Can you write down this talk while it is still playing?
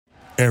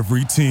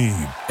Every team,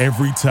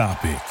 every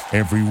topic,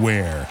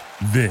 everywhere.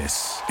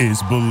 This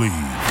is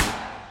Believe.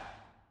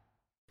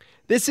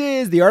 This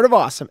is The Art of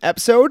Awesome,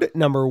 episode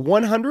number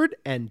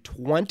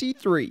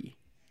 123.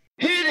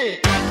 Hit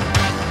it!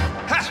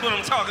 That's what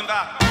I'm talking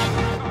about.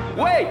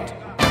 Wait!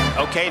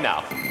 Okay,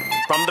 now,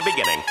 from the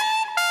beginning.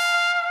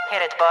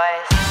 Hit it,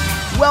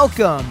 boys.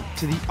 Welcome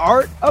to The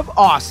Art of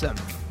Awesome.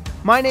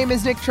 My name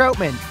is Nick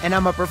Troutman, and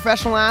I'm a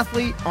professional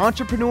athlete,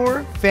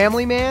 entrepreneur,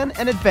 family man,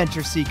 and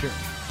adventure seeker.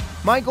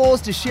 My goal is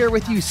to share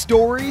with you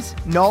stories,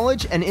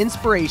 knowledge, and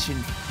inspiration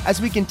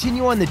as we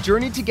continue on the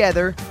journey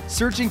together,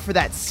 searching for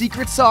that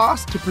secret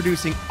sauce to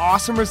producing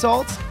awesome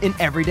results in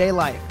everyday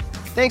life.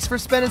 Thanks for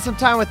spending some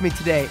time with me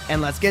today,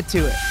 and let's get to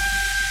it.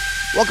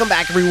 Welcome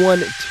back,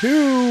 everyone,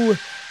 to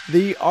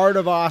The Art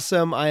of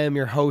Awesome. I am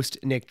your host,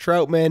 Nick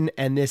Troutman,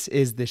 and this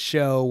is the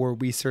show where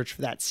we search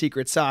for that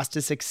secret sauce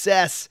to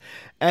success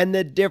and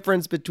the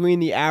difference between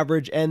the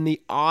average and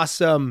the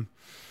awesome.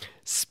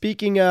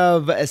 Speaking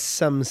of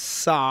some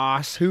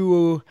sauce,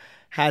 who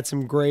had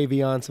some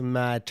gravy on some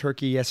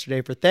turkey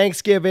yesterday for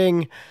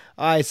Thanksgiving?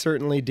 I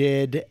certainly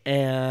did,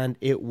 and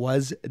it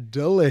was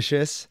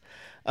delicious.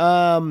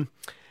 But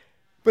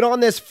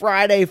on this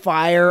Friday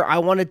Fire, I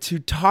wanted to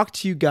talk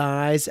to you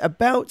guys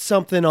about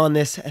something on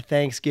this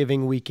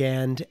Thanksgiving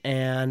weekend,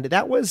 and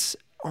that was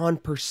on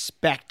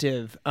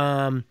perspective.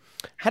 Had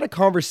a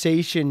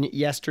conversation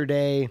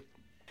yesterday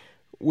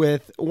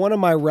with one of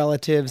my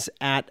relatives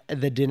at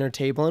the dinner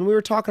table, and we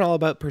were talking all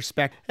about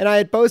perspective. And I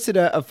had posted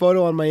a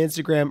photo on my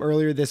Instagram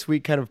earlier this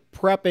week, kind of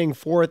prepping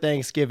for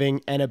Thanksgiving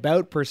and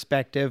about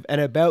perspective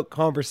and about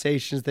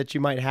conversations that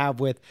you might have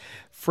with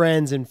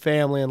friends and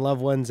family and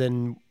loved ones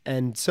and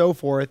so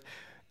forth.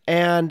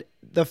 And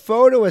the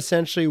photo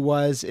essentially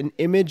was an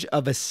image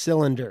of a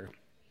cylinder.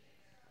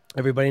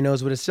 Everybody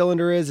knows what a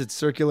cylinder is. It's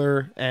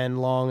circular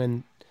and long,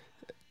 and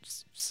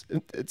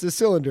it's a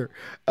cylinder.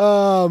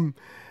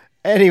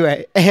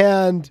 Anyway,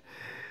 and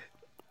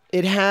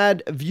it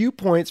had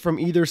viewpoints from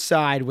either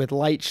side with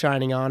light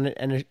shining on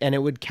it, and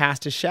it would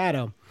cast a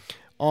shadow.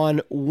 On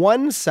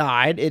one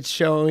side, it's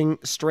showing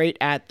straight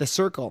at the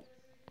circle,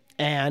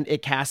 and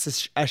it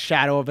casts a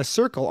shadow of a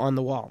circle on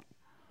the wall.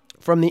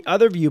 From the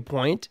other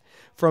viewpoint,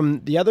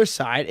 from the other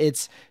side,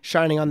 it's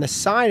shining on the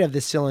side of the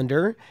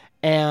cylinder,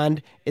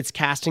 and it's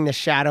casting the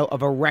shadow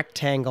of a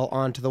rectangle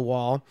onto the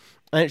wall,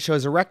 and it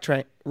shows a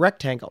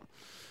rectangle.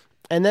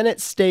 And then it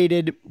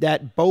stated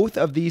that both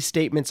of these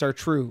statements are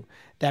true,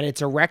 that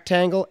it's a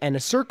rectangle and a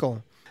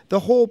circle.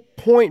 The whole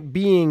point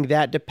being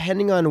that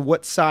depending on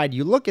what side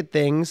you look at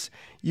things,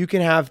 you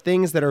can have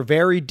things that are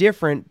very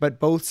different, but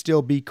both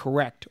still be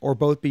correct or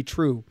both be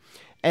true.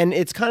 And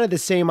it's kind of the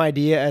same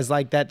idea as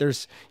like that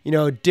there's,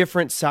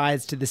 different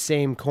sides to the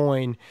same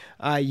coin.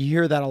 You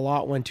hear that a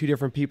lot when two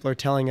different people are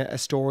telling a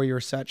story or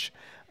such.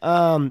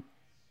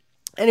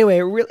 Anyway,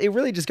 it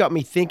really just got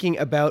me thinking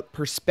about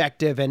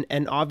perspective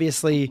and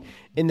obviously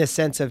in the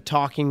sense of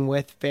talking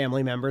with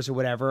family members or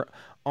whatever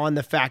on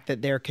the fact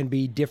that there can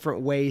be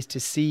different ways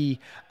to see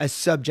a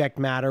subject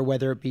matter,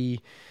 whether it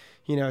be,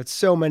 it's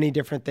so many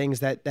different things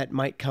that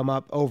might come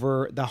up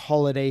over the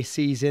holiday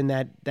season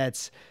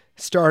that's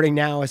starting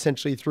now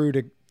essentially through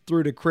to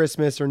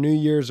Christmas or New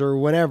Year's or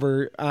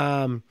whenever.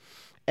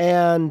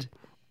 And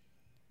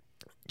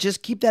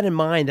just keep that in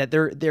mind that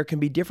there can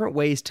be different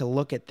ways to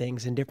look at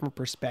things and different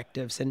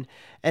perspectives and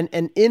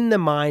in the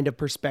mind of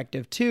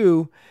perspective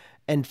too,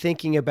 and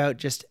thinking about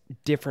just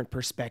different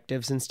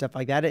perspectives and stuff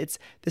like that. It's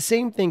the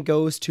same thing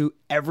goes to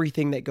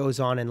everything that goes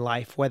on in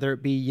life, whether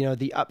it be,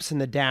 the ups and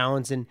the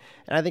downs. And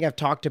I think I've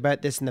talked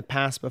about this in the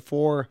past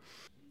before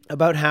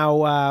about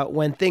how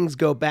when things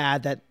go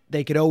bad that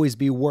they could always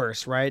be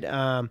worse, right?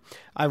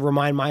 I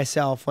remind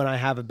myself when I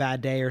have a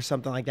bad day or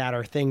something like that,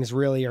 or things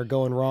really are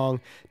going wrong,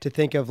 to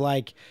think of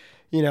like,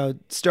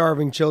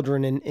 starving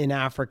children in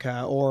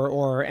Africa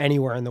or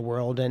anywhere in the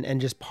world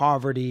and just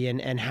poverty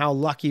and how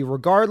lucky,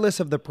 regardless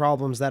of the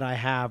problems that I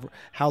have,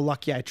 how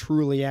lucky I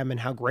truly am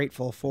and how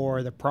grateful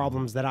for the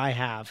problems that I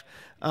have.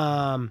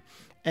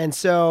 And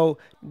so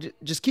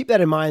just keep that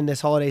in mind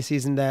this holiday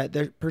season, that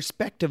the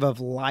perspective of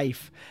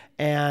life,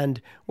 and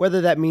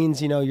whether that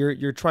means,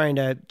 you're trying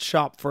to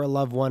shop for a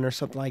loved one or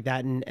something like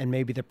that, and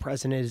maybe the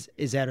present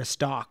is out of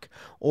stock,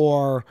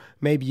 or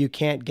maybe you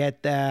can't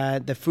get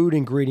the food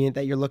ingredient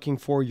that you're looking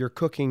for, you're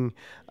cooking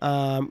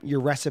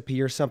your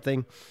recipe or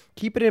something.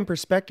 Keep it in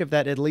perspective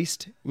that at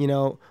least,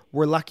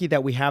 we're lucky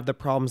that we have the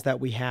problems that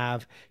we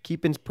have.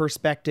 Keep in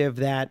perspective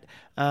that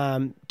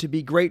to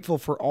be grateful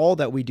for all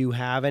that we do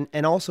have,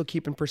 and also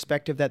keep in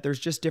perspective that there's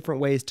just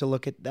different ways to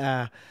look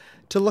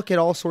at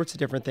all sorts of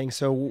different things.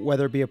 So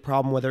whether it be a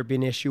problem, whether it be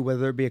an issue,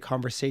 whether it be a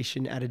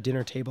conversation at a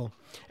dinner table.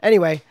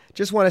 Anyway,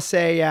 just want to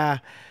say,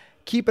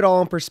 keep it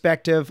all in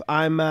perspective.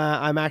 I'm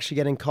actually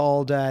getting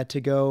called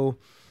to go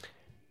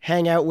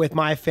hang out with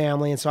my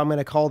family, and so I'm going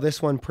to call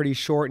this one pretty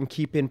short and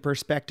keep in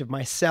perspective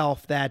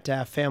myself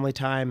that family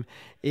time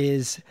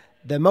is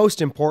the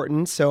most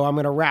important. So I'm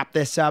going to wrap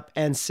this up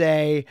and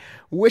say,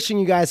 wishing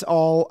you guys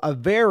all a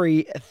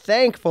very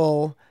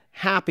thankful,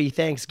 happy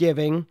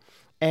Thanksgiving,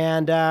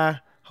 and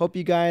hope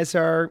you guys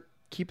are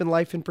keeping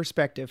life in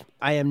perspective.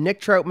 I am Nick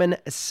Troutman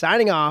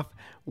signing off,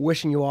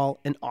 wishing you all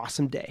an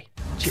awesome day.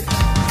 Cheers.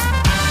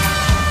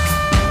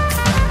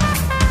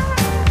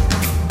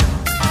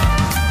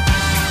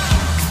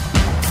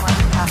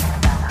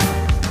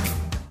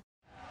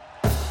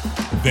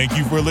 Thank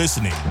you for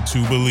listening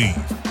to Believe.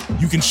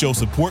 You can show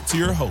support to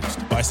your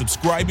host by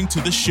subscribing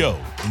to the show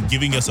and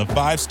giving us a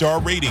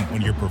 5-star rating on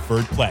your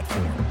preferred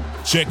platform.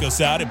 Check us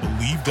out at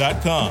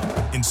Believe.com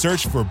and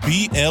search for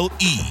BLEAV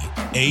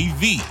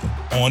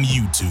on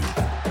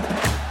YouTube.